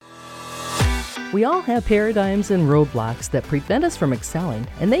We all have paradigms and roadblocks that prevent us from excelling,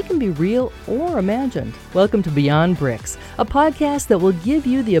 and they can be real or imagined. Welcome to Beyond Bricks, a podcast that will give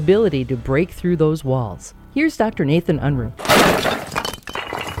you the ability to break through those walls. Here's Dr. Nathan Unruh.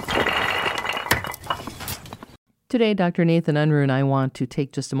 Today, Dr. Nathan Unruh and I want to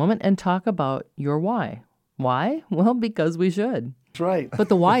take just a moment and talk about your why. Why? Well, because we should. That's right. But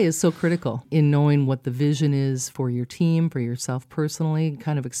the why is so critical in knowing what the vision is for your team, for yourself personally.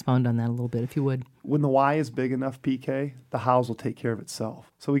 Kind of expound on that a little bit, if you would. When the why is big enough, PK, the hows will take care of itself.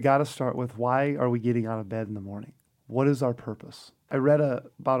 So we got to start with, why are we getting out of bed in the morning? What is our purpose? I read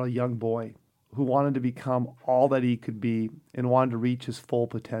about a young boy who wanted to become all that he could be and wanted to reach his full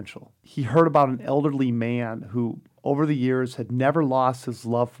potential. He heard about an elderly man who, over the years, had never lost his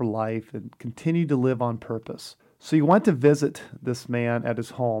love for life and continued to live on purpose. So he went to visit this man at his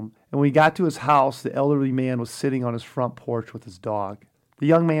home, and when he got to his house, the elderly man was sitting on his front porch with his dog. The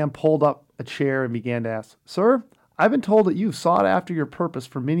young man pulled up a chair and began to ask, "Sir, I've been told that you've sought after your purpose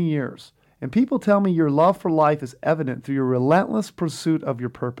for many years, and people tell me your love for life is evident through your relentless pursuit of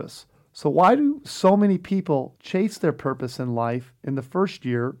your purpose. So why do so many people chase their purpose in life in the first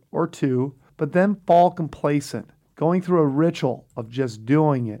year or two, but then fall complacent, going through a ritual of just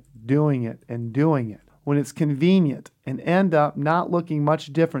doing it, and doing it, when it's convenient, and end up not looking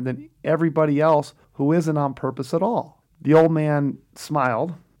much different than everybody else who isn't on purpose at all?" The old man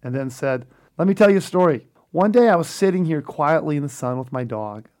smiled and then said, "Let me tell you a story. One day I was sitting here quietly in the sun with my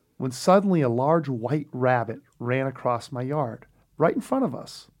dog when suddenly a large white rabbit ran across my yard, right in front of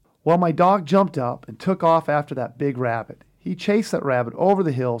us. Well, my dog jumped up and took off after that big rabbit. He chased that rabbit over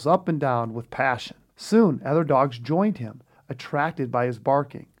the hills, up and down with passion. Soon, other dogs joined him, attracted by his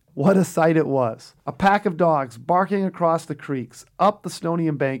barking. What a sight it was. A pack of dogs barking across the creeks, up the stony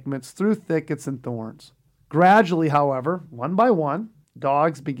embankments, through thickets and thorns. Gradually, however, one by one,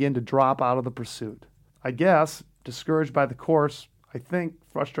 dogs began to drop out of the pursuit. I guess, discouraged by the course, I think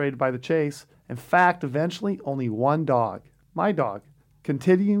frustrated by the chase. In fact, eventually, only one dog, my dog,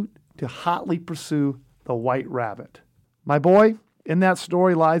 continued to hotly pursue the white rabbit. My boy, in that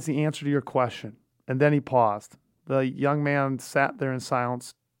story lies the answer to your question." And then he paused. The young man sat there in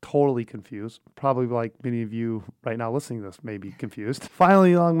silence, totally confused. Probably like many of you right now listening to this may be confused. Finally,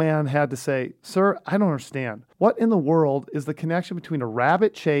 the young man had to say, "Sir, I don't understand. What in the world is the connection between a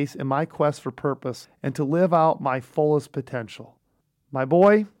rabbit chase and my quest for purpose and to live out my fullest potential?" My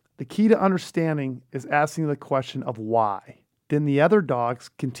boy, the key to understanding is asking the question of why. Then the other dogs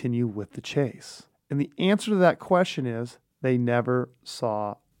continue with the chase. And the answer to that question is they never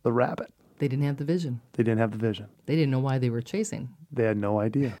saw the rabbit. They didn't have the vision. They didn't have the vision. They didn't know why they were chasing. They had no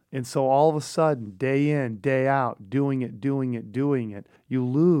idea. And so all of a sudden, day in, day out, doing it, you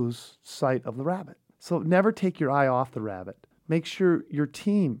lose sight of the rabbit. So never take your eye off the rabbit. Make sure your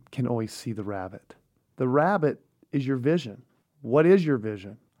team can always see the rabbit. The rabbit is your vision. What is your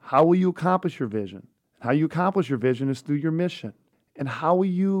vision? How will you accomplish your vision? How you accomplish your vision is through your mission. And how will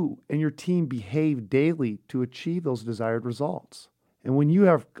you and your team behave daily to achieve those desired results? And when you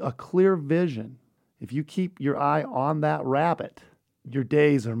have a clear vision, if you keep your eye on that rabbit, your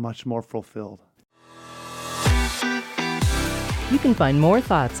days are much more fulfilled. You can find more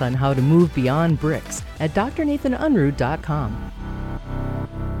thoughts on how to move beyond bricks at drnathanunruh.com.